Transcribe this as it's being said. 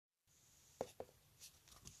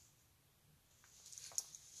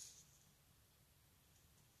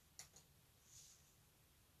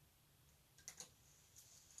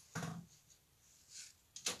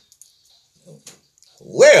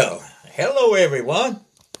Hello, everyone.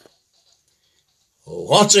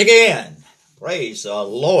 Once again, praise the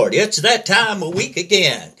Lord. It's that time of week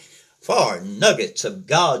again for Nuggets of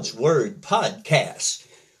God's Word podcast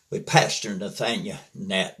with Pastor Nathaniel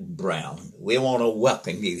Nat Brown. We want to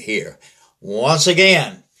welcome you here. Once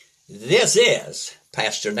again, this is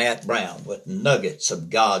Pastor Nat Brown with Nuggets of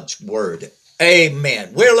God's Word. Amen.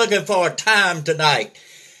 We're looking for a time tonight.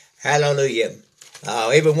 Hallelujah.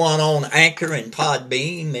 Everyone on Anchor and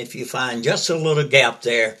Podbean, if you find just a little gap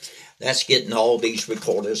there, that's getting all these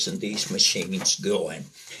recorders and these machines going.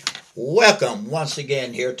 Welcome once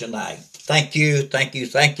again here tonight. Thank you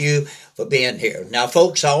for being here. Now,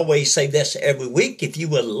 folks, I always say this every week. If you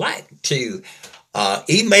would like to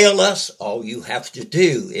email us, all you have to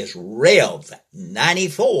do is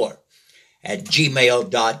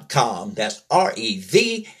rev94@gmail.com. That's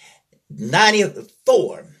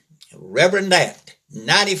REV94. Reverend Nat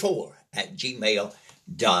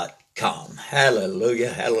 94@gmail.com.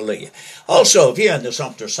 Hallelujah, hallelujah. Also, if you're in the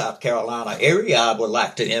Sumter, South Carolina area, I would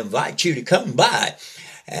like to invite you to come by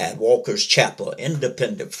at Walker's Chapel,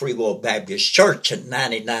 Independent Free Will Baptist Church at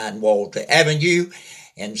 99 Walter Avenue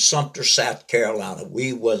in Sumter, South Carolina.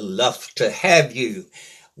 We would love to have you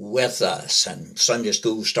with us. And Sunday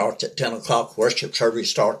school starts at 10 o'clock. Worship service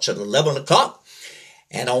starts at 11 o'clock.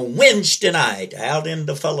 And on Wednesday night, out in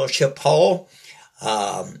the fellowship hall,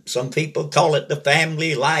 some people call it the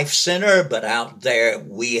Family Life Center, but out there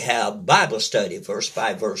we have Bible study, verse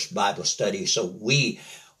by verse Bible study. So we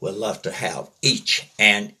would love to have each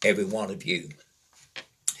and every one of you.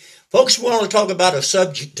 Folks, we want to talk about a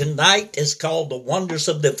subject tonight. It's called the wonders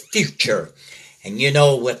of the future. And you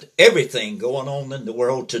know, with everything going on in the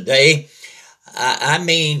world today,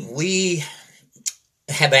 we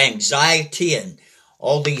have anxiety and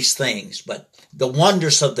all these things, but the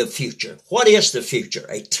wonders of the future. What is the future?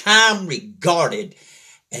 A time regarded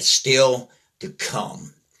as still to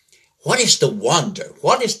come. What is the wonder?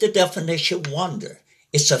 What is the definition of wonder?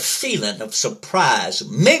 It's a feeling of surprise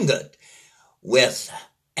mingled with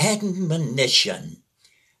admonition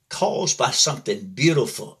caused by something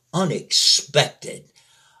beautiful, unexpected,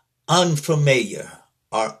 unfamiliar,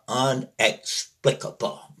 or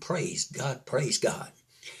unexplicable. Praise God, praise God.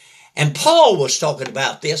 And Paul was talking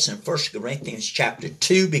about this in 1 Corinthians chapter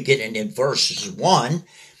 2, beginning in verses 1.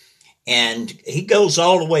 And he goes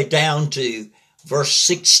all the way down to verse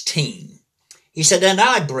 16. He said, "And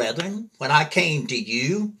I, brethren, when I came to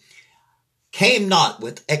you, came not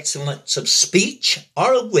with excellence of speech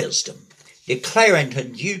or of wisdom, declaring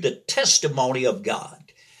unto you the testimony of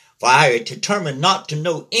God. For I had determined not to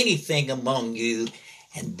know anything among you."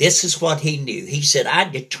 And this is what he knew. He said, "I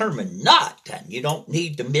determined not," and you don't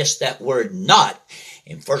need to miss that word "not"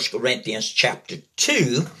 in 1 Corinthians chapter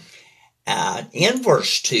 2, in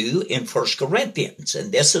verse 2 in 1 Corinthians.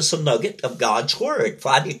 And this is a nugget of God's word. "For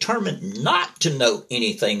I determined not to know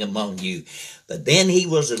anything among you." But then he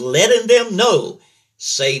was letting them know,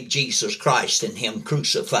 save Jesus Christ and him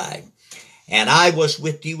crucified. "And I was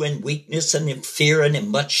with you in weakness and in fear and in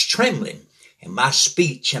much trembling. And my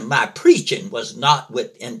speech and my preaching was not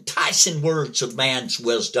with enticing words of man's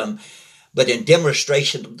wisdom, but in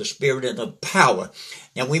demonstration of the Spirit and of power."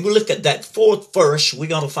 Now, when we look at that fourth verse, we're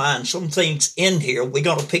going to find some things in here. We're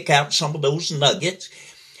going to pick out some of those nuggets.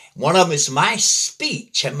 One of them is, "My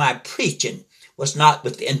speech and my preaching was not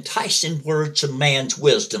with enticing words of man's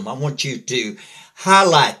wisdom." I want you to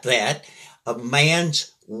highlight that, of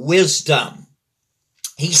man's wisdom.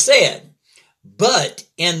 He said, "but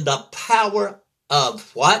in the power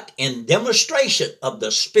of" what? "In demonstration of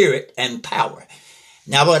the Spirit and power."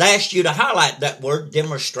 Now, I would ask you to highlight that word,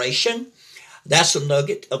 demonstration. That's a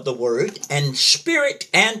nugget of the word. And Spirit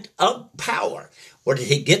and of power. Where did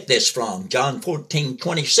he get this from? John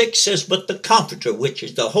 14:26 says, "But the Comforter, which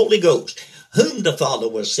is the Holy Ghost, whom the Father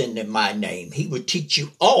will send in my name, he will teach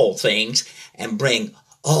you all things and bring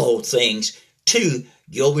all things to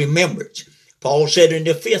your remembrance." Paul said in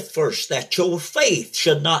the 5th verse that your faith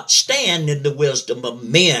should not stand in the wisdom of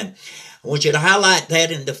men. I want you to highlight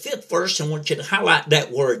that in the 5th verse. I want you to highlight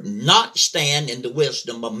that word, not stand in the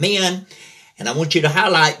wisdom of men. And I want you to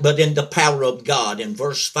highlight, but in the power of God. In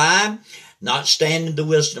verse 5, not stand in the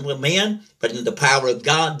wisdom of men, but in the power of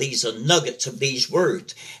God. These are nuggets of these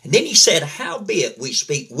words. And then he said, "Howbeit we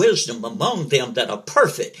speak wisdom among them that are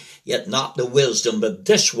perfect, yet not the wisdom of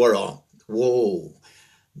this world." Whoa.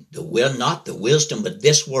 Not the wisdom of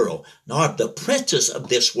this world, nor of the princes of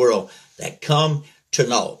this world that come to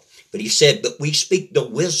naught. But he said, but we speak the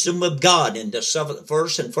wisdom of God. In the 7th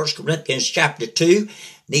verse in 1 Corinthians chapter 2,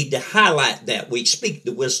 need to highlight that. We speak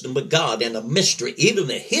the wisdom of God and a mystery, even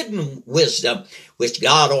the hidden wisdom which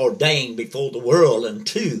God ordained before the world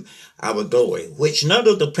unto our glory, which none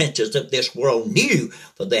of the princes of this world knew,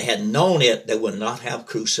 for they had known it, they would not have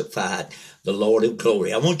crucified the Lord of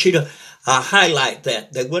glory. I want you to highlight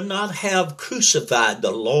that. They would not have crucified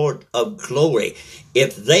the Lord of glory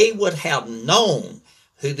if they would have known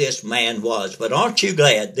who this man was. But aren't you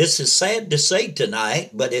glad? This is sad to say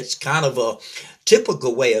tonight, but it's kind of a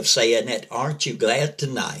typical way of saying it. Aren't you glad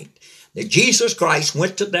tonight that Jesus Christ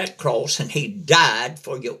went to that cross and he died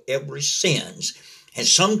for your every sins? And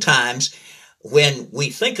sometimes when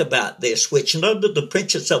we think about this, which none of the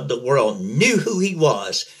princes of the world knew who he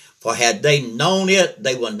was, for had they known it,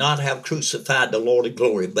 they would not have crucified the Lord of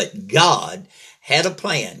glory. But God had a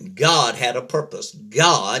plan. God had a purpose.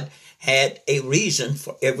 God had a reason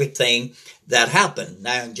for everything that happened.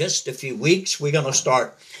 Now, in just a few weeks, we're going to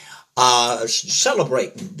start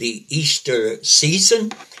celebrating the Easter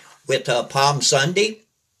season with Palm Sunday.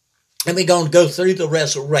 And we're going to go through the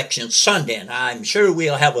Resurrection Sunday. And I'm sure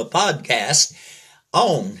we'll have a podcast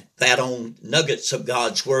on that, on nuggets of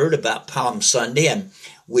God's Word about Palm Sunday. And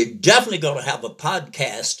we're definitely going to have a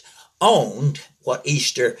podcast on what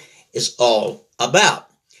Easter is all about.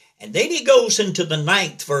 And then he goes into the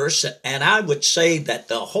 9th verse, and I would say that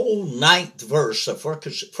the whole 9th verse of 1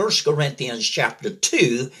 Corinthians chapter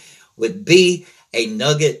 2 would be a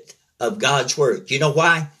nugget of God's Word. You know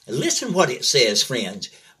why? Listen what it says,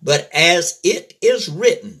 friends. But as it is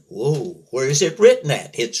written, whoa, where is it written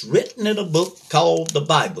at? It's written in a book called the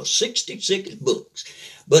Bible, 66 books.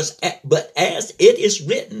 But as it is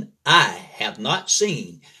written, I have not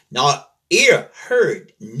seen, nor ear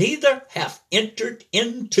heard, neither have entered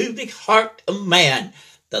into the heart of man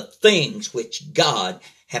the things which God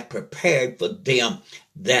hath prepared for them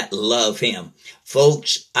that love him.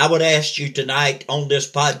 Folks, I would ask you tonight on this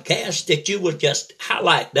podcast that you would just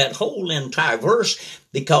highlight that whole entire verse,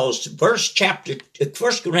 because 1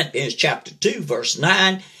 Corinthians chapter 2, verse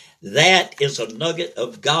 9, that is a nugget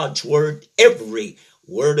of God's Word, every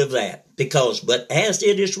word of that. Because, but as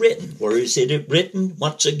it is written, where is it written?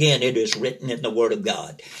 Once again, it is written in the Word of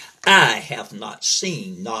God. I have not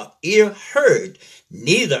seen, nor ear heard,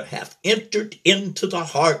 neither have entered into the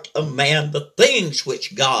heart of man the things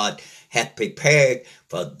which God hath prepared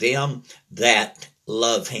for them that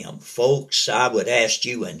love him. Folks, I would ask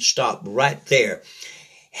you, and stop right there.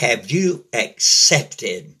 Have you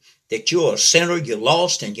accepted that you're a sinner, you're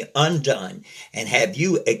lost, and you're undone? And have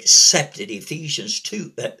you accepted Ephesians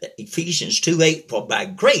 2:8, for by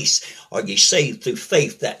grace are ye saved through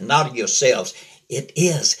faith, that not of yourselves, it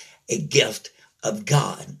is a gift of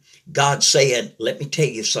God. God saying, let me tell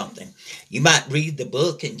you something. You might read the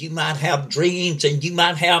book and you might have dreams and you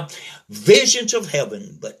might have visions of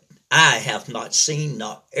heaven, but I have not seen,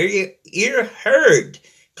 nor ear heard,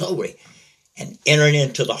 glory, and entering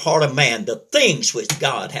into the heart of man the things which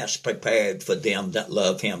God has prepared for them that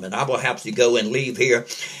love him. And I will have to go and leave here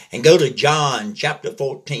and go to John chapter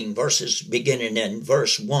 14, verses beginning in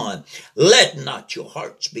verse 1. Let not your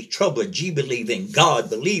hearts be troubled. Ye believe in God,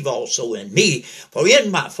 believe also in me. For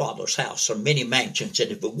in my Father's house are many mansions,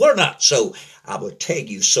 and if it were not so, I will tell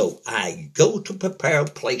you so. I go to prepare a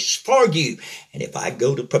place for you. And if I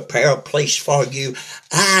go to prepare a place for you,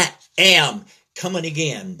 I am coming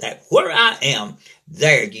again, that where I am,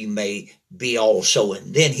 there you may be also.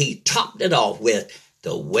 And then he topped it off with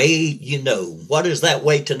the way you know. What is that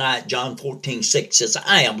way tonight? John 14:6 says,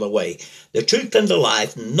 I am the way, the truth, and the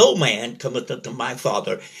life. No man cometh unto my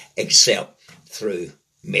Father except through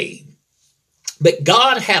me. But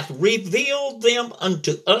God hath revealed them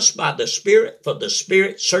unto us by the Spirit, for the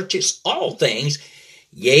Spirit searches all things,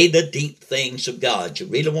 yea, the deep things of God. You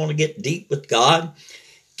really want to get deep with God?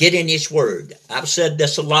 Get in his word. I've said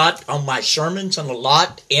this a lot on my sermons and a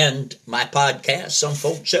lot in my podcast. Some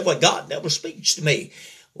folks say, well, God never speaks to me.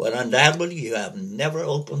 Well, undoubtedly, you have never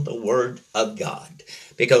opened the word of God.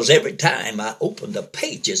 Because every time I open the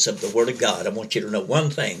pages of the word of God, I want you to know one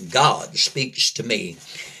thing. God speaks to me.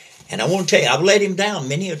 And I want to tell you, I've let him down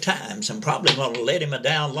many a times. I'm probably going to let him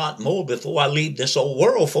down a lot more before I leave this old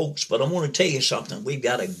world, folks. But I want to tell you something. We've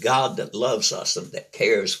got a God that loves us and that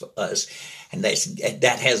cares for us. And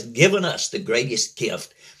that has given us the greatest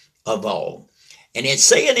gift of all. And it's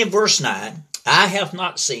saying in verse 9, I have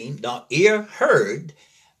not seen, nor ear heard.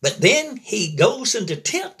 But then he goes into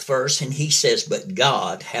 10th verse and he says, but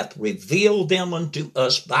God hath revealed them unto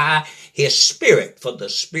us by his Spirit. For the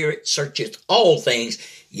Spirit searcheth all things,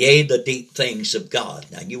 yea, the deep things of God.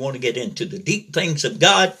 Now you want to get into the deep things of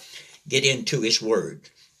God, get into his word.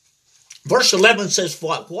 Verse 11 says,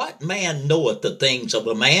 "For what man knoweth the things of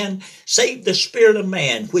a man, save the spirit of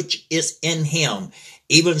man which is in him?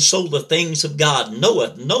 Even so the things of God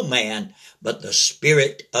knoweth no man, but the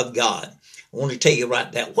Spirit of God." I want to tell you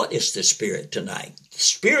right now, what is the Spirit tonight? The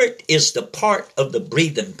Spirit is the part of the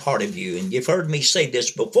breathing part of you. And you've heard me say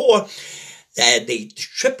this before, that the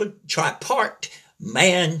tripart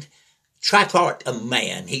of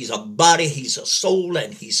man. He's a body, he's a soul,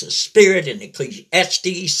 and he's a spirit. And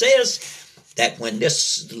Ecclesiastes says that when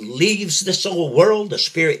this leaves this old world, the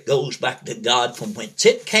spirit goes back to God from whence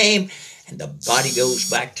it came, and the body goes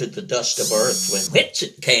back to the dust of earth from whence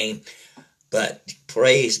it came. But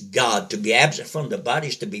praise God, to be absent from the body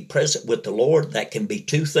is to be present with the Lord. That can be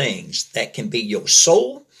two things. That can be your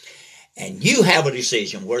soul, and you have a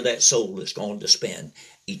decision where that soul is going to spend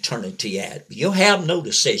eternity at. You have no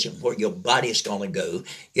decision where your body is going to go.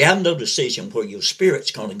 You have no decision where your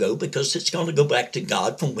spirit's going to go, because it's going to go back to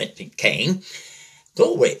God from whence it came.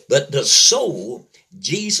 Glory. But the soul,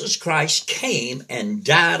 Jesus Christ came and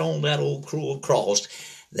died on that old cruel cross,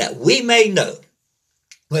 that we may know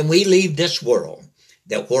when we leave this world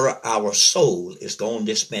that where our soul is going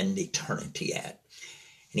to spend eternity at.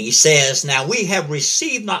 And he says, "Now we have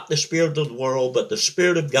received not the spirit of the world, but the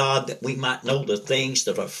Spirit of God, that we might know the things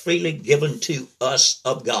that are freely given to us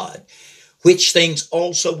of God. Which things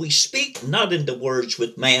also we speak, not in the words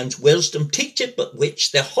which man's wisdom teacheth, but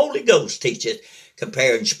which the Holy Ghost teacheth,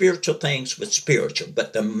 comparing spiritual things with spiritual.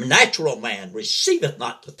 But the natural man receiveth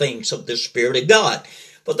not the things of the Spirit of God,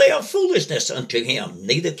 for they are foolishness unto him,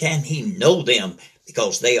 neither can he know them,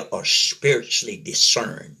 because they are spiritually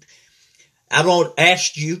discerned." I want to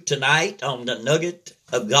ask you tonight on the Nugget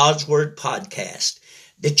of God's Word podcast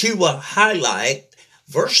that you will highlight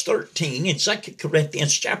verse 13 in 2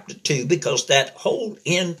 Corinthians chapter 2, because that whole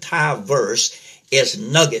entire verse is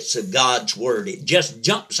nuggets of God's Word. It just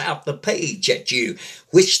jumps out the page at you.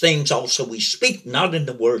 "Which things also we speak, not in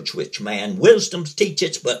the words which man wisdom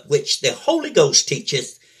teacheth, but which the Holy Ghost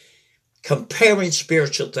teacheth, comparing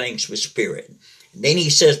spiritual things with spirit." And then he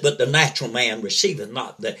says, "But the natural man receiveth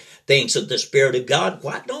not the things of the Spirit of God."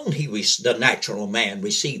 Why don't the natural man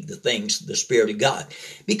receive the things of the Spirit of God?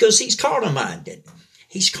 Because he's carnal-minded.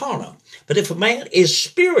 He's carnal. But if a man is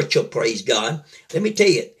spiritual, praise God, let me tell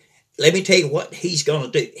you what he's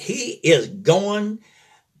going to do. He is going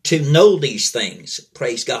to know these things,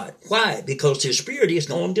 praise God. Why? Because his spirit is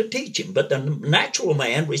going to teach him. "But the natural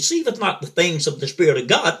man receiveth not the things of the Spirit of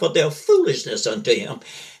God, for they are foolishness unto him.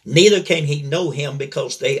 Neither can he know him,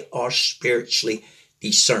 because they are spiritually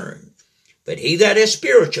discerned. But he that is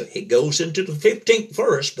spiritual," it goes into the 15th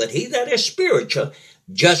verse, "but he that is spiritual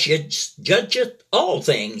judgeth all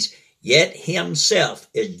things, yet himself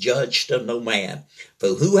is judged of no man.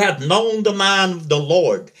 For who hath known the mind of the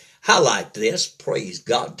Lord?" Highlight this, praise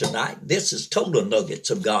God, tonight. This is total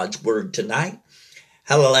nuggets of God's Word tonight.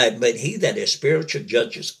 Hallelujah. "But he that is spiritual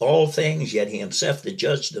judges all things, yet he himself is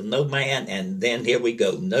judged of no man." And then here we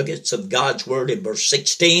go, nuggets of God's Word in verse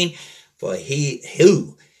 16. "For he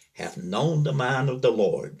who hath known the mind of the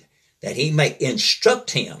Lord, that he may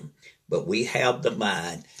instruct him, but we have the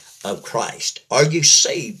mind of Christ." Are you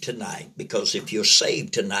saved tonight? Because if you're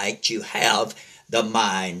saved tonight, you have the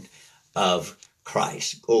mind of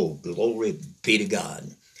Christ. Oh, glory be to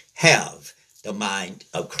God. Have the mind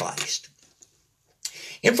of Christ.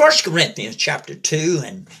 In 1 Corinthians chapter 2,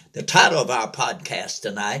 and the title of our podcast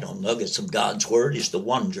tonight on Nuggets of God's Word is "The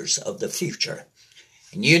Wonders of the Future."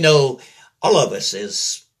 And you know, all of us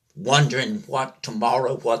is wondering what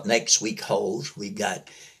tomorrow, what next week holds. We got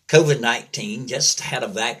COVID-19, just had a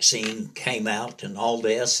vaccine, came out and all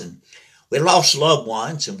this, and we lost loved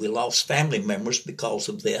ones and we lost family members because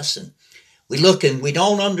of this. And we look and we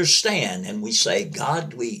don't understand, and we say,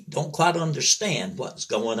 "God, we don't quite understand what's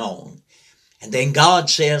going on." And then God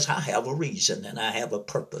says, "I have a reason and I have a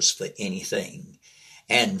purpose for anything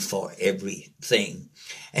and for everything."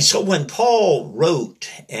 And so when Paul wrote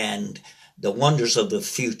and the wonders of the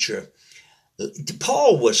future,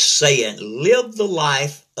 Paul was saying, live the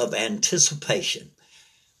life of anticipation.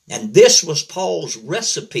 And this was Paul's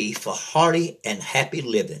recipe for hearty and happy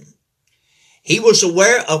living. He was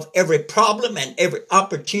aware of every problem and every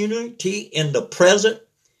opportunity in the present,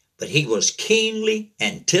 but he was keenly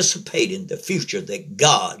anticipating the future that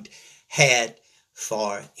God had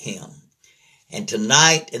for him. And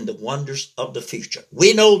tonight, in the wonders of the future,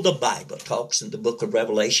 we know the Bible talks in the book of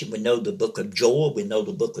Revelation. We know the book of Joel. We know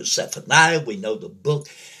the book of Zephaniah. We know the book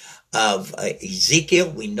of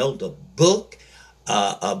Ezekiel. We know the book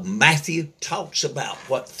of Matthew talks about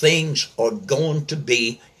what things are going to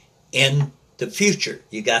be in the future.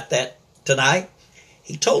 You got that tonight?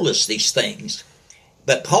 He told us these things.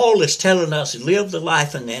 But Paul is telling us, live the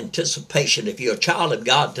life in anticipation. If you're a child of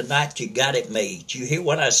God tonight, you got it made. You hear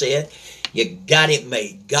what I said? You got it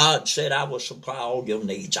made. God said, I will supply all your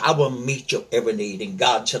needs. I will meet your every need. And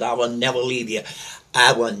God said, I will never leave you.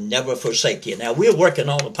 I will never forsake you. Now, we're working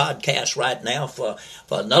on a podcast right now for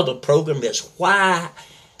another program. It's why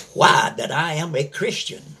that I am a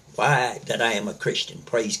Christian. Why that I am a Christian.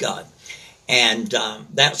 Praise God. And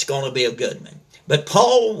that's going to be a good one. But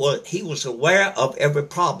Paul, was aware of every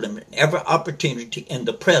problem and every opportunity in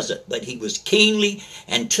the present, but he was keenly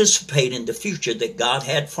anticipating the future that God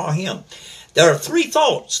had for him. There are 3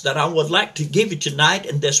 thoughts that I would like to give you tonight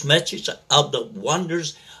in this message of the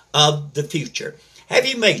wonders of the future. Have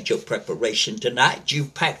you made your preparation tonight? You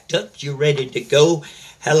packed up, you ready to go?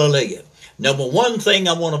 Hallelujah. Number 1 thing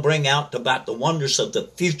I want to bring out about the wonders of the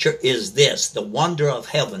future is this, the wonder of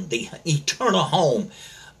heaven, the eternal home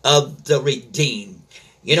of the redeemed.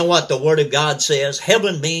 You know what the Word of God says?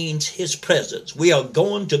 Heaven means His presence. We are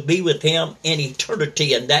going to be with Him in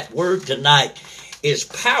eternity, and that word tonight is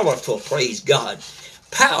powerful, praise God.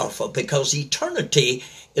 Powerful, because eternity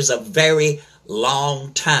is a very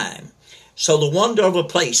long time. So the wonder of a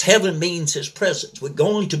place, heaven means His presence. We're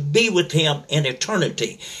going to be with Him in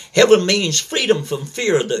eternity. Heaven means freedom from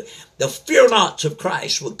fear. The fear-nots of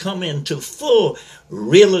Christ will come into full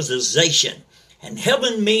realization. And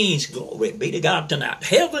heaven means, glory be to God tonight,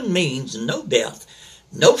 heaven means no death,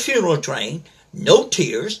 no funeral train, no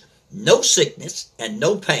tears, no sickness, and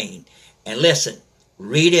no pain. And listen,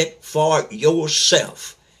 read it for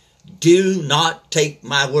yourself. Do not take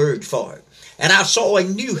my word for it. And I saw a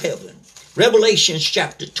new heaven. Revelation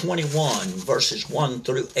chapter 21, verses 1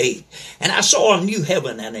 through 8. And I saw a new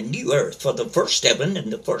heaven and a new earth, for the first heaven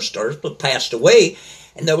and the first earth were passed away,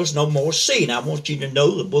 and there was no more sea. And I want you to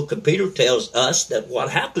know the book of Peter tells us that what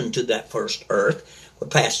happened to that first earth was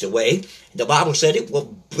passed away. The Bible said it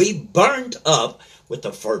will be burned up with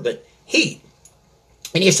a fervent heat.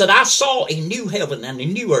 And he said, I saw a new heaven and a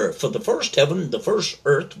new earth, for the first heaven and the first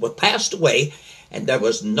earth were passed away, and there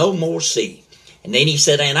was no more sea. And then he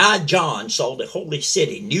said, and I, John, saw the holy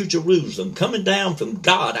city, New Jerusalem, coming down from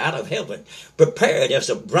God out of heaven, prepared as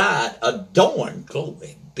a bride adorned,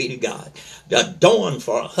 glory be to God, adorned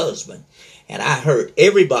for a husband. And I heard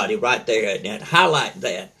everybody right there and highlight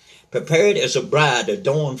that. Prepared as a bride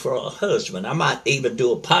adorned for a husband. I might even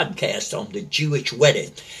do a podcast on the Jewish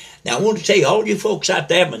wedding. Now, I want to tell you, all you folks out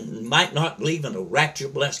there might not believe in a rapture,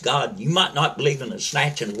 bless God. You might not believe in a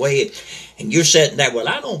snatching away. And you're sitting there, well,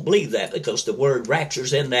 I don't believe that because the word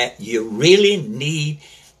rapture's in that. You really need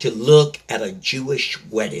to look at a Jewish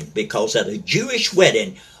wedding, because at a Jewish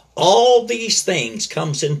wedding, all these things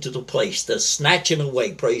comes into the place. The snatching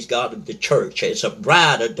away, praise God, of the church as a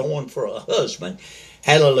bride adorned for a husband.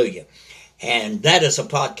 Hallelujah. And that is a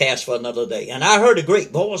podcast for another day. And I heard a great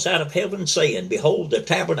voice out of heaven saying, behold, the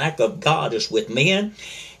tabernacle of God is with men,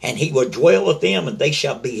 and He will dwell with them, and they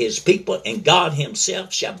shall be His people, and God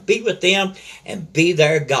Himself shall be with them and be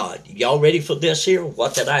their God. Y'all ready for this here?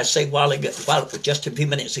 What did I say just a few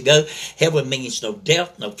minutes ago? Heaven means no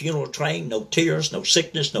death, no funeral train, no tears, no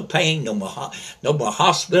sickness, no pain, no more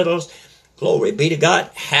hospitals. Glory be to God.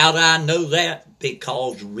 How do I know that?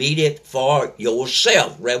 Because read it for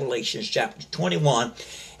yourself. Revelation chapter 21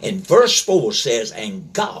 and verse 4 says,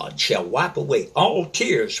 and God shall wipe away all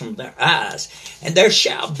tears from their eyes, and there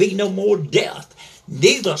shall be no more death,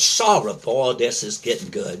 neither sorrow. Boy, this is getting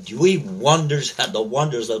good. We wonders at the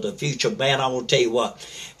wonders of the future. Man, I want to tell you what,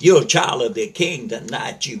 if you're a child of the King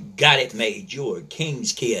tonight, you got it made. You're a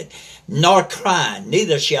king's kid. Nor crying,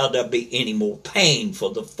 neither shall there be any more pain, for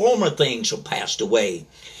the former things are passed away.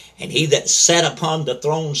 And he that sat upon the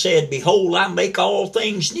throne said, behold, I make all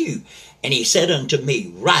things new. And he said unto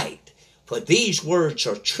me, write, for these words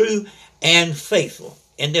are true and faithful.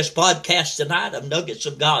 In this podcast tonight of Nuggets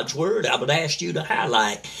of God's Word, I would ask you to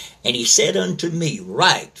highlight, and he said unto me,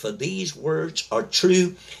 write, for these words are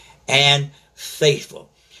true and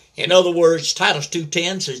faithful. In other words, Titus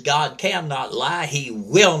 2:10 says, God cannot lie, He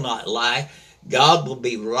will not lie. God will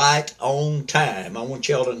be right on time. I want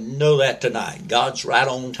y'all to know that tonight. God's right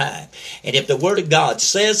on time. And if the Word of God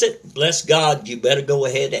says it, bless God, you better go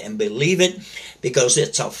ahead and believe it, because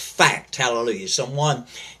it's a fact. Hallelujah. In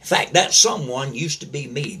fact, that someone used to be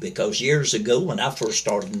me, because years ago when I first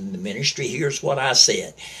started in the ministry, here's what I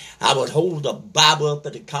said. I would hold the Bible up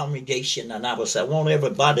at the congregation, and I would say, I want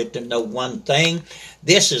everybody to know one thing.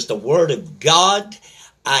 This is the Word of God.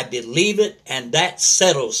 I believe it, and that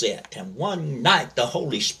settles it. And one night the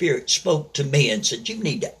Holy Spirit spoke to me and said, you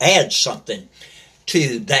need to add something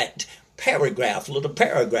to that little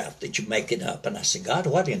paragraph that you're making up. And I said, God,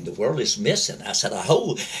 what in the world is missing? I said, I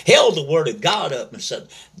held the Word of God up and said,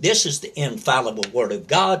 this is the infallible Word of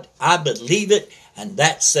God. I believe it, and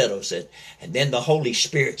that settles it. And then the Holy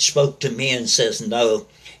Spirit spoke to me and says, no,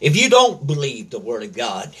 if you don't believe the Word of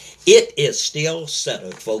God, it is still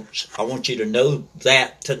settled, folks. I want you to know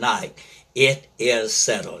that tonight. It is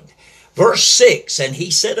settled. Verse 6, and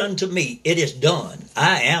he said unto me, it is done.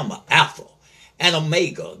 I am Alpha and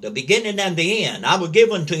Omega, the beginning and the end. I will give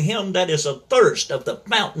unto him that is athirst of the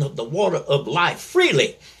fountain of the water of life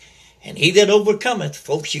freely. And he that overcometh,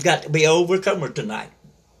 folks, you got to be an overcomer tonight.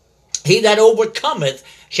 He that overcometh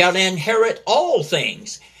shall inherit all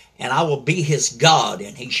things, and I will be his God,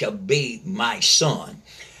 and he shall be my son.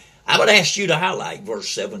 I would ask you to highlight verse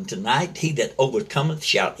 7 tonight. He that overcometh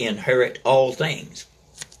shall inherit all things.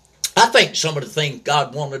 I think some of the things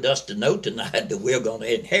God wanted us to know tonight that we're going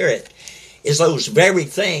to inherit is those very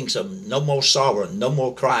things of no more sorrow, no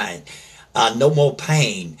more crying, no more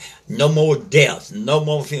pain, no more death, no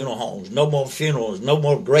more funeral homes, no more funerals, no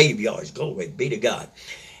more graveyards. Glory be to God.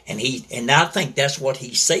 And I think that's what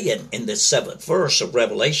he's saying in the 7th verse of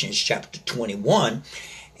Revelation chapter 21.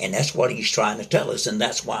 And that's what he's trying to tell us. And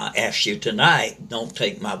that's why I asked you tonight, don't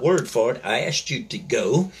take my word for it. I asked you to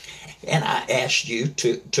go and I asked you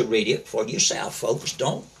to read it for yourself, folks.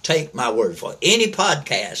 Don't take my word for it. Any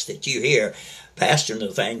podcast that you hear Pastor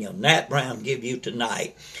Nathaniel Nat Brown give you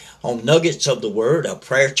tonight on nuggets of the word, or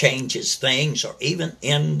prayer changes things, or even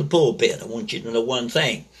in the pulpit, I want you to know one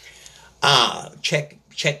thing.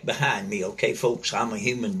 Check behind me, okay, folks? I'm a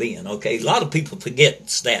human being, okay? A lot of people forget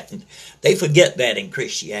that. They forget that in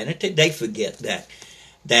Christianity. They forget that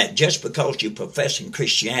just because you're professing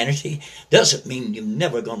Christianity doesn't mean you're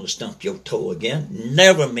never going to stump your toe again.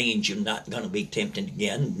 Never means you're not going to be tempted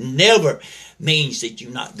again. Never means that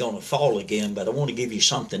you're not going to fall again. But I want to give you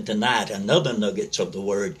something tonight, another nuggets of the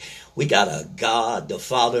word. We got a God, the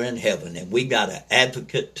Father in heaven, and we got an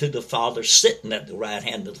advocate to the Father sitting at the right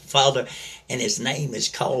hand of the Father, and his name is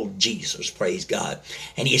called Jesus, praise God.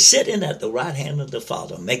 And he's sitting at the right hand of the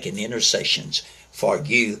Father making intercessions for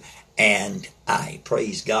you and I.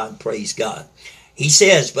 Praise God, praise God. He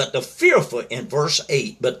says, but the fearful, in verse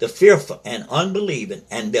 8, but the fearful and unbelieving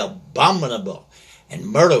and the abominable and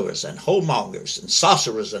murderers and whoremongers and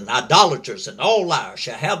sorcerers and idolaters and all liars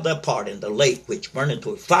shall have their part in the lake which burneth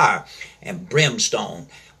with fire and brimstone,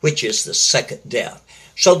 which is the second death.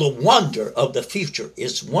 So the wonder of the future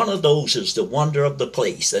is one of those is the wonder of the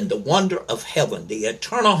place and the wonder of heaven, the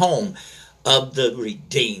eternal home of the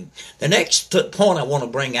redeemed. The next point I want to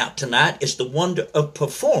bring out tonight is the wonder of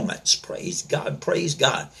performance. Praise God, praise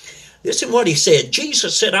God. Listen what he said.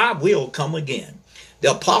 Jesus said, I will come again. The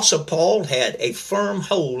Apostle Paul had a firm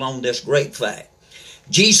hold on this great fact.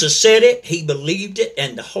 Jesus said it, he believed it,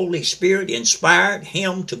 and the Holy Spirit inspired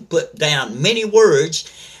him to put down many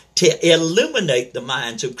words to illuminate the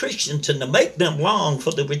minds of Christians and to make them long for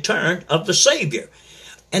the return of the Savior.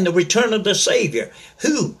 And the return of the Savior.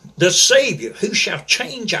 Who? The Savior, who shall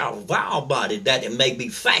change our vile body, that it may be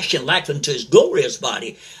fashioned like unto his glorious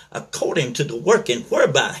body, according to the working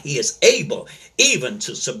whereby he is able even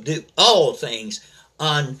to subdue all things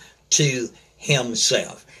unto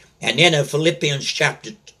himself. And then in Philippians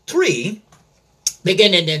chapter 3,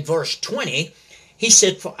 beginning in verse 20, he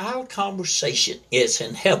said, for our conversation is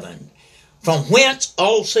in heaven, from whence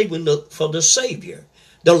also we look for the Savior,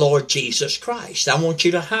 the Lord Jesus Christ. I want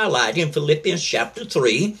you to highlight in Philippians chapter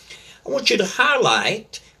 3, I want you to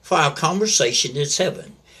highlight, for our conversation is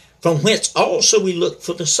heaven, from whence also we look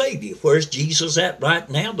for the Savior. Where's Jesus at right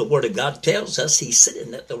now? The Word of God tells us he's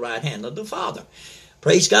sitting at the right hand of the Father.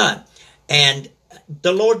 Praise God. And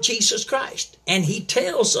the Lord Jesus Christ. And he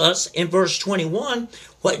tells us in verse 21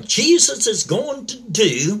 what Jesus is going to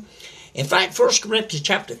do. In fact, 1 Corinthians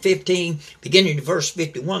chapter 15, beginning to verse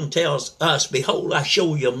 51, tells us, behold, I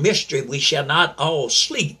show you a mystery. We shall not all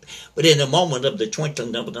sleep, but in a moment of the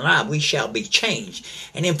twinkling of an eye, we shall be changed.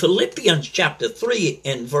 And in Philippians chapter 3,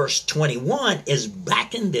 in verse 21, is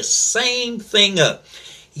backing this same thing up.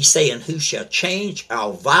 He's saying, who shall change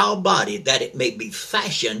our vile body, that it may be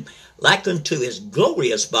fashioned like unto his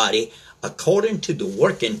glorious body, according to the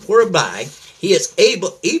working whereby he is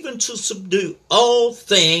able even to subdue all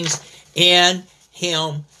things in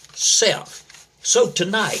himself. So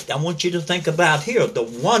tonight, I want you to think about here the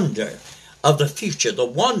wonder of the future, the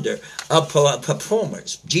wonder of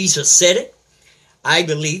performance. Jesus said it. I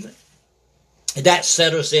believe it. That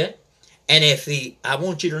settles it. And I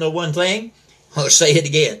want you to know one thing. I'll say it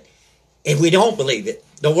again. If we don't believe it,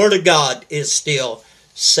 the Word of God is still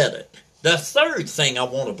settled. The third thing I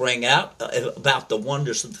want to bring out about the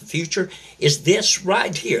wonders of the future is this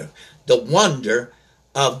right here. the wonder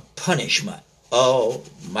of punishment. Oh,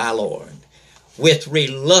 my Lord. With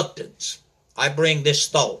reluctance, I bring this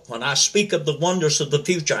thought. When I speak of the wonders of the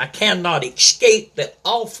future, I cannot escape the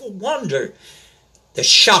awful wonder, the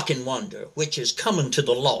shocking wonder, which is coming to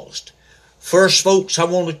the lost. First, folks, I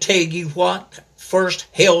want to tell you what. First,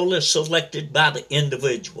 hell is selected by the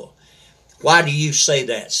individual. Why do you say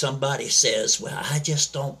that? Somebody says, well, I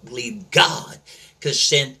just don't believe God could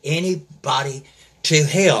send anybody to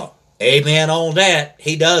hell. Amen on that.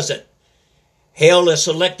 He doesn't. Hell is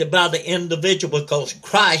selected by the individual because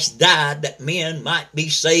Christ died that men might be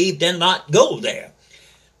saved and not go there.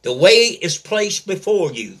 The way is placed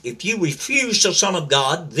before you. If you refuse the Son of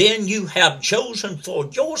God, then you have chosen for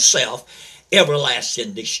yourself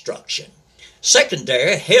everlasting destruction.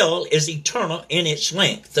 Secondary, hell is eternal in its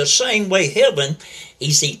length. The same way heaven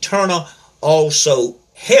is eternal, also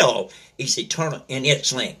hell is eternal in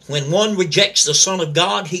its length. When one rejects the Son of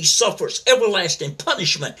God, he suffers everlasting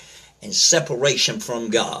punishment and separation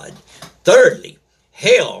from God. Thirdly,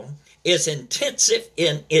 hell is intensive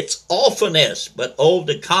in its awfulness, but oh,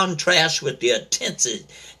 the contrast with the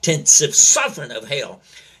intensive suffering of hell.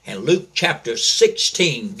 And Luke chapter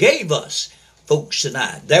 16 gave us, folks,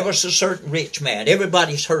 tonight. There was a certain rich man.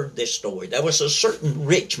 Everybody's heard this story. There was a certain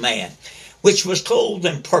rich man which was clothed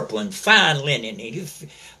in purple and fine linen. He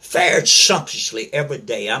fared sumptuously every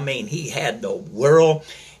day. I mean, he had the world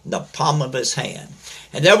in the palm of his hand.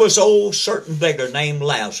 And there was an old certain beggar named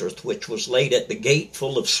Lazarus, which was laid at the gate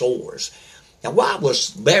full of sores. Now, why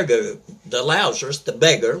was the beggar,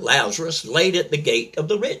 Lazarus, laid at the gate of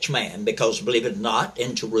the rich man? Because, believe it or not,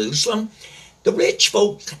 in Jerusalem, the rich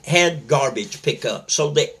folk had garbage pickup. So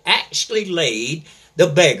they actually laid the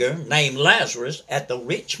beggar named Lazarus at the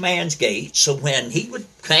rich man's gate. So when he would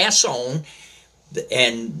pass on,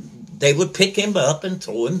 and they would pick him up and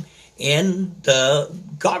throw him in the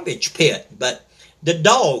garbage pit. But the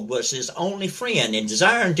dog was his only friend, and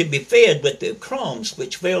desiring to be fed with the crumbs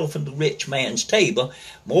which fell from the rich man's table,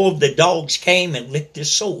 more of the dogs came and licked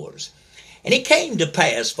his sores. And it came to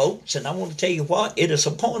pass, folks, and I want to tell you what, it is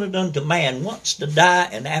appointed unto man once to die,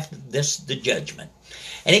 and after this the judgment.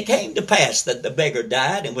 And it came to pass that the beggar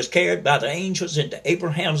died and was carried by the angels into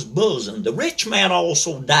Abraham's bosom. The rich man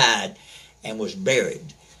also died and was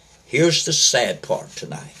buried. Here's the sad part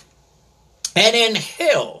tonight. And in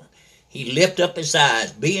hell he lifted up his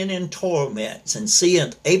eyes, being in torments, and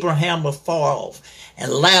seeing Abraham afar off,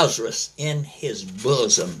 and Lazarus in his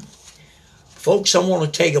bosom. Folks, I want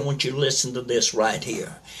to tell you, I want you to listen to this right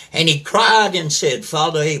here. And he cried and said,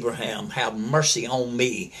 Father Abraham, have mercy on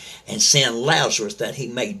me, and send Lazarus that he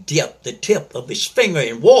may dip the tip of his finger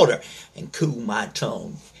in water and cool my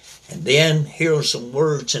tongue. And then here are some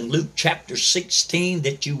words in Luke chapter 16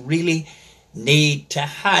 that you really need to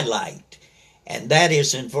highlight. And that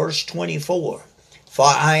is in verse 24. For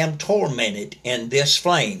I am tormented in this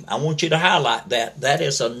flame. I want you to highlight that. That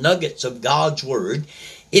is a nugget of God's word.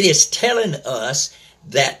 It is telling us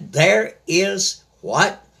that there is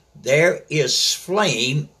what? There is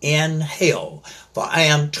flame in hell. For I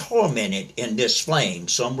am tormented in this flame.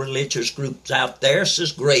 Some religious groups out there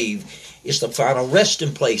says grave is the final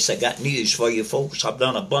resting place. I got news for you folks. I've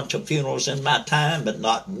done a bunch of funerals in my time, but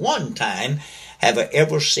not one time have I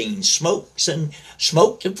ever seen smoke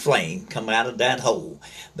and flame come out of that hole.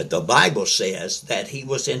 But the Bible says that he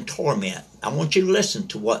was in torment. I want you to listen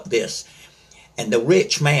to what this. And the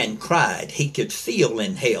rich man cried. He could feel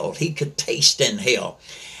in hell. He could taste in hell.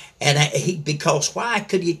 And because why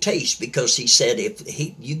could he taste? Because he said,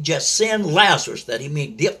 you just send Lazarus that he may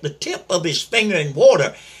dip the tip of his finger in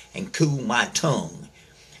water and cool my tongue.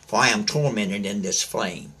 For I am tormented in this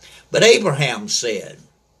flame. But Abraham said,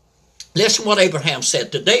 listen what Abraham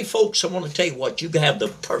said. Today, folks, I want to tell you what. You have the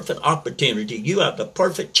perfect opportunity. You have the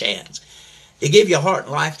perfect chance to give your heart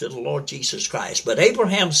and life to the Lord Jesus Christ. But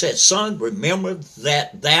Abraham said, Son, remember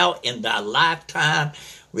that thou in thy lifetime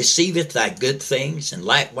receiveth thy good things, and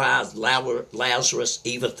likewise Lazarus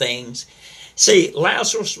evil things. See,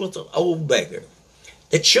 Lazarus was an old beggar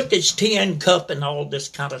that shook his tin cup and all this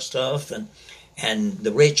kind of stuff, and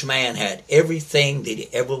the rich man had everything that he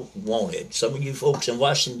ever wanted. Some of you folks in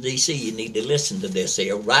Washington, D.C., you need to listen to this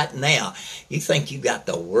here. Right now, you think you got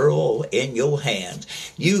the world in your hands.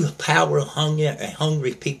 You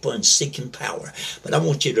hungry people and seeking power. But I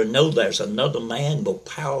want you to know there's another man more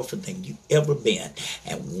powerful than you've ever been.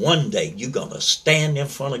 And one day, you're going to stand in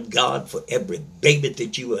front of God for every baby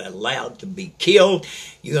that you are allowed to be killed.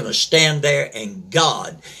 You're going to stand there, and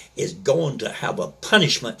God is going to have a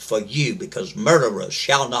punishment for you, because murderers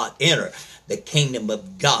shall not enter the kingdom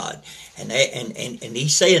of God. And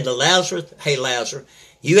he's saying to Lazarus, hey Lazarus,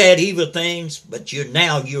 You had evil things, but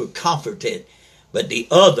you're comforted. But the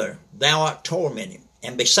other, thou art tormented.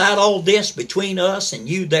 And beside all this, between us and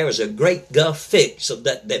you, there is a great gulf fixed, so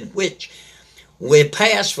that than which we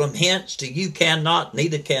pass from hence to you cannot,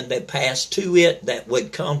 neither can they pass to it that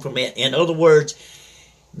would come from it. In other words,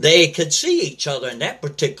 they could see each other in that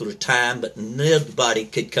particular time, but nobody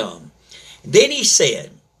could come. Then he said,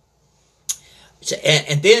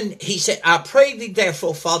 I pray thee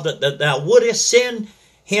therefore, Father, that thou wouldest send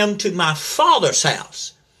him to my father's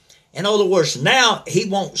house. In other words, now he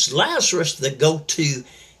wants Lazarus to go to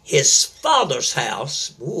his father's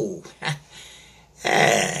house. Ooh.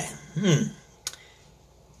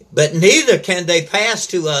 But neither can they pass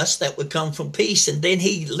to us that would come from peace. And then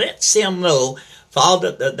he lets him know,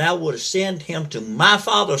 Father, that thou wouldest send him to my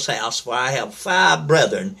father's house, for I have 5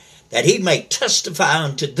 brethren, that he may testify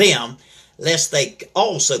unto them, lest they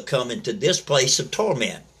also come into this place of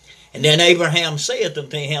torment. And then Abraham saith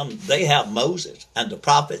unto him, they have Moses and the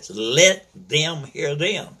prophets, let them hear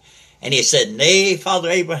them. And he said, Nay, Father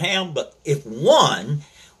Abraham, but if one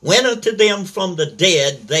went unto them from the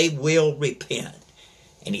dead, they will repent.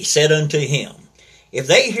 And he said unto him, if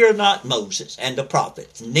they hear not Moses and the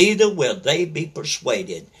prophets, neither will they be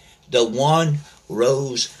persuaded, the one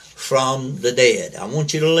rose from the dead. I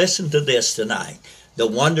want you to listen to this tonight. The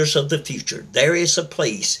wonders of the future. There is a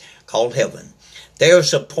place called heaven.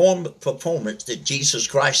 There's a performance that Jesus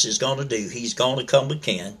Christ is going to do. He's going to come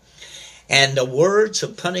again. And the words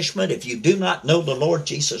of punishment, if you do not know the Lord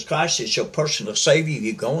Jesus Christ as your personal Savior,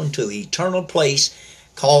 you go into an eternal place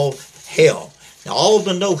called hell. Now, all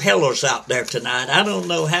the no-hellers out there tonight, I don't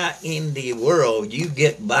know how in the world you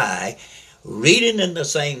get by reading in the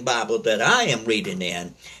same Bible that I am reading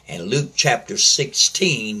in Luke chapter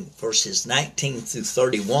 16, verses 19 through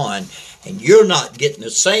 31, and you're not getting the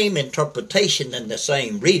same interpretation and the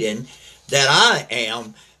same reading that I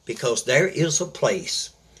am, because there is a place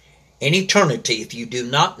in eternity, if you do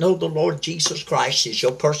not know the Lord Jesus Christ as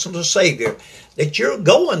your personal Savior, that you're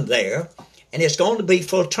going there, and it's going to be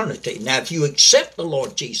for eternity. Now, if you accept the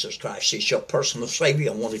Lord Jesus Christ as your personal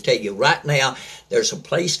Savior, I want to tell you right now, there's a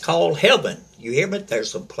place called heaven. You hear me?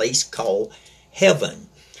 There's a place called heaven.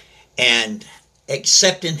 And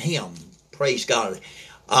accepting Him, praise God.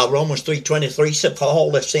 Romans 3:23 said, for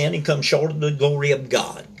all have sinned and come short of the glory of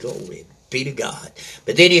God. Glory be to God.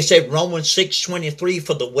 But then he said, Romans 6:23,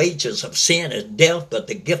 for the wages of sin is death, but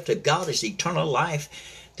the gift of God is eternal life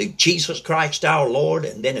through Jesus Christ our Lord.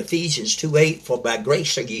 And then Ephesians 2:8, for by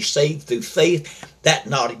grace are ye saved through faith, that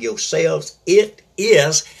not of yourselves. It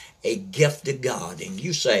is a gift of God. And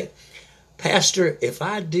you say, Pastor, if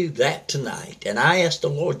I do that tonight and I ask the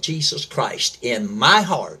Lord Jesus Christ in my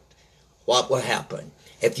heart, what will happen?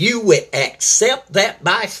 If you would accept that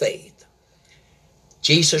by faith,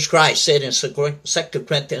 Jesus Christ said in 2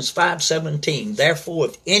 Corinthians 5:17, therefore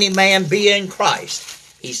if any man be in Christ,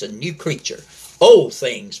 he's a new creature. Old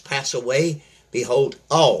things pass away. Behold,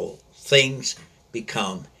 all things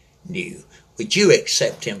become new. Would you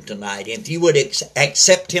accept Him tonight? And if you would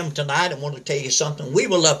accept Him tonight, I want to tell you something. We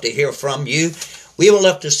would love to hear from you. We would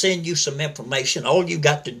love to send you some information. All you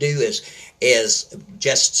got to do is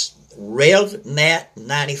just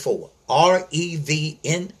RevNat94, REVNAT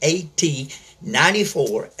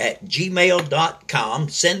 94 at gmail.com.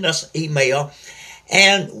 Send us email,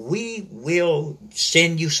 and we will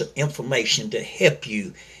send you some information to help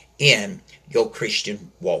you in your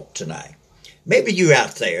Christian walk tonight. Maybe you're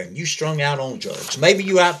out there and you strung out on drugs. Maybe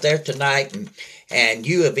you're out there tonight and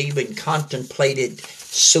you have even contemplated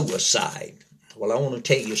suicide. Well, I want to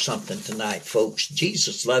tell you something tonight, folks.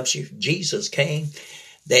 Jesus loves you. Jesus came,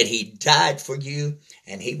 that He died for you,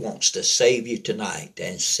 and He wants to save you tonight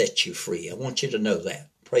and set you free. I want you to know that.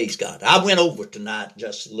 Praise God. I went over tonight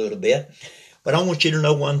just a little bit, but I want you to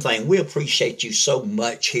know one thing. We appreciate you so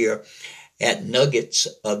much here at Nuggets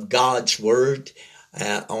of God's Word,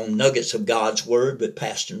 on Nuggets of God's Word with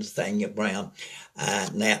Pastor Nathaniel Brown,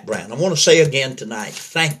 Nat Brown. I want to say again tonight,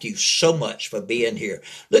 thank you so much for being here.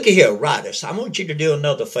 Look at here, writers. I want you to do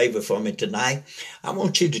another favor for me tonight. I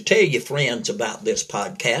want you to tell your friends about this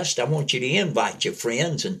podcast. I want you to invite your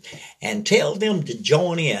friends and tell them to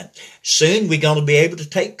join in. Soon we're going to be able to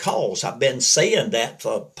take calls. I've been saying that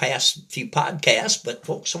for the past few podcasts, but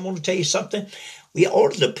folks, I want to tell you something. We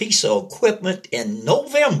ordered a piece of equipment in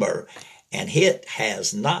November, and it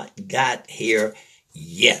has not got here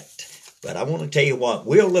yet. But I want to tell you what,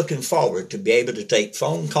 we're looking forward to be able to take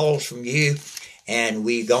phone calls from you And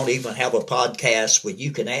we're going to even have a podcast where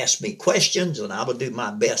you can ask me questions, and I will do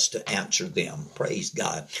my best to answer them. Praise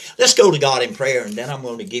God. Let's go to God in prayer, and then I'm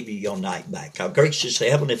going to give you your night back. Our gracious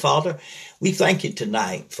Heavenly Father, we thank you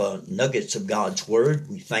tonight for nuggets of God's Word.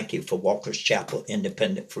 We thank you for Walker's Chapel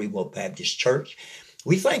Independent Free Will Baptist Church.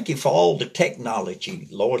 We thank you for all the technology,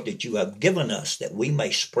 Lord, that you have given us, that we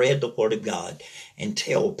may spread the Word of God and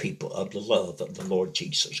tell people of the love of the Lord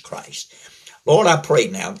Jesus Christ. Lord, I pray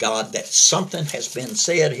now, God, that something has been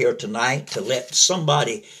said here tonight to let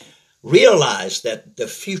somebody realize that the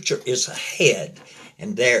future is ahead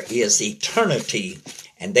and there is eternity,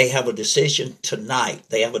 and they have a decision tonight.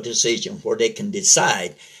 They have a decision where they can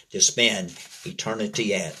decide to spend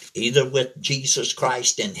eternity at, either with Jesus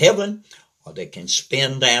Christ in heaven, or they can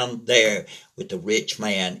spend down there with the rich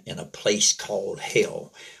man in a place called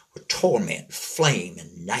hell, where torment, flame,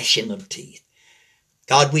 and gnashing of teeth.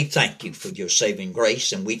 God, we thank you for your saving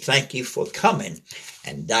grace, and we thank you for coming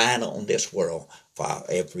and dying on this world for our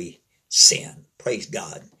every sin. Praise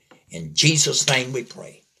God. In Jesus' name we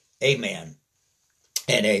pray. Amen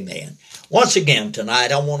and amen. Once again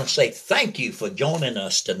tonight, I want to say thank you for joining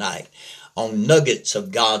us tonight on Nuggets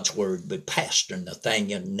of God's Word with Pastor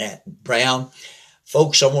Nathaniel Nat Brown.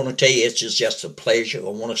 Folks, I want to tell you, it's just a pleasure. I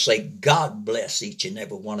want to say God bless each and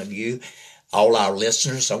every one of you, all our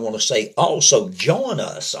listeners. I want to say also join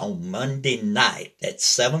us on Monday night at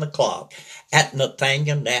 7 o'clock at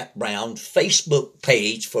Nathaniel Nat Brown Facebook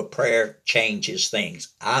page for Prayer Changes Things.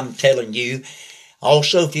 I'm telling you,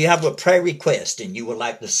 also, if you have a prayer request and you would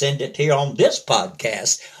like to send it here on this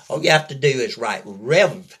podcast, all you have to do is write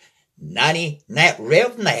Rev Nat, I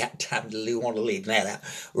really want to leave that out,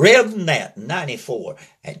 RevNat94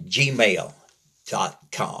 at gmail.com.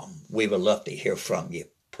 We would love to hear from you.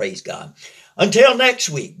 Praise God. Until next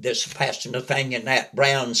week, this is Pastor Nathaniel Nat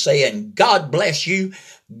Brown saying, God bless you.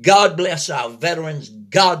 God bless our veterans.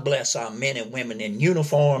 God bless our men and women in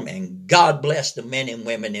uniform. And God bless the men and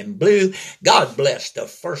women in blue. God bless the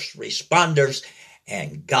first responders.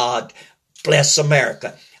 And God bless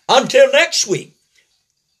America. Until next week,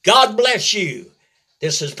 God bless you.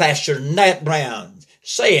 This is Pastor Nat Brown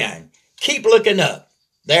saying, keep looking up.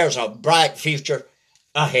 There's a bright future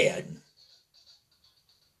ahead.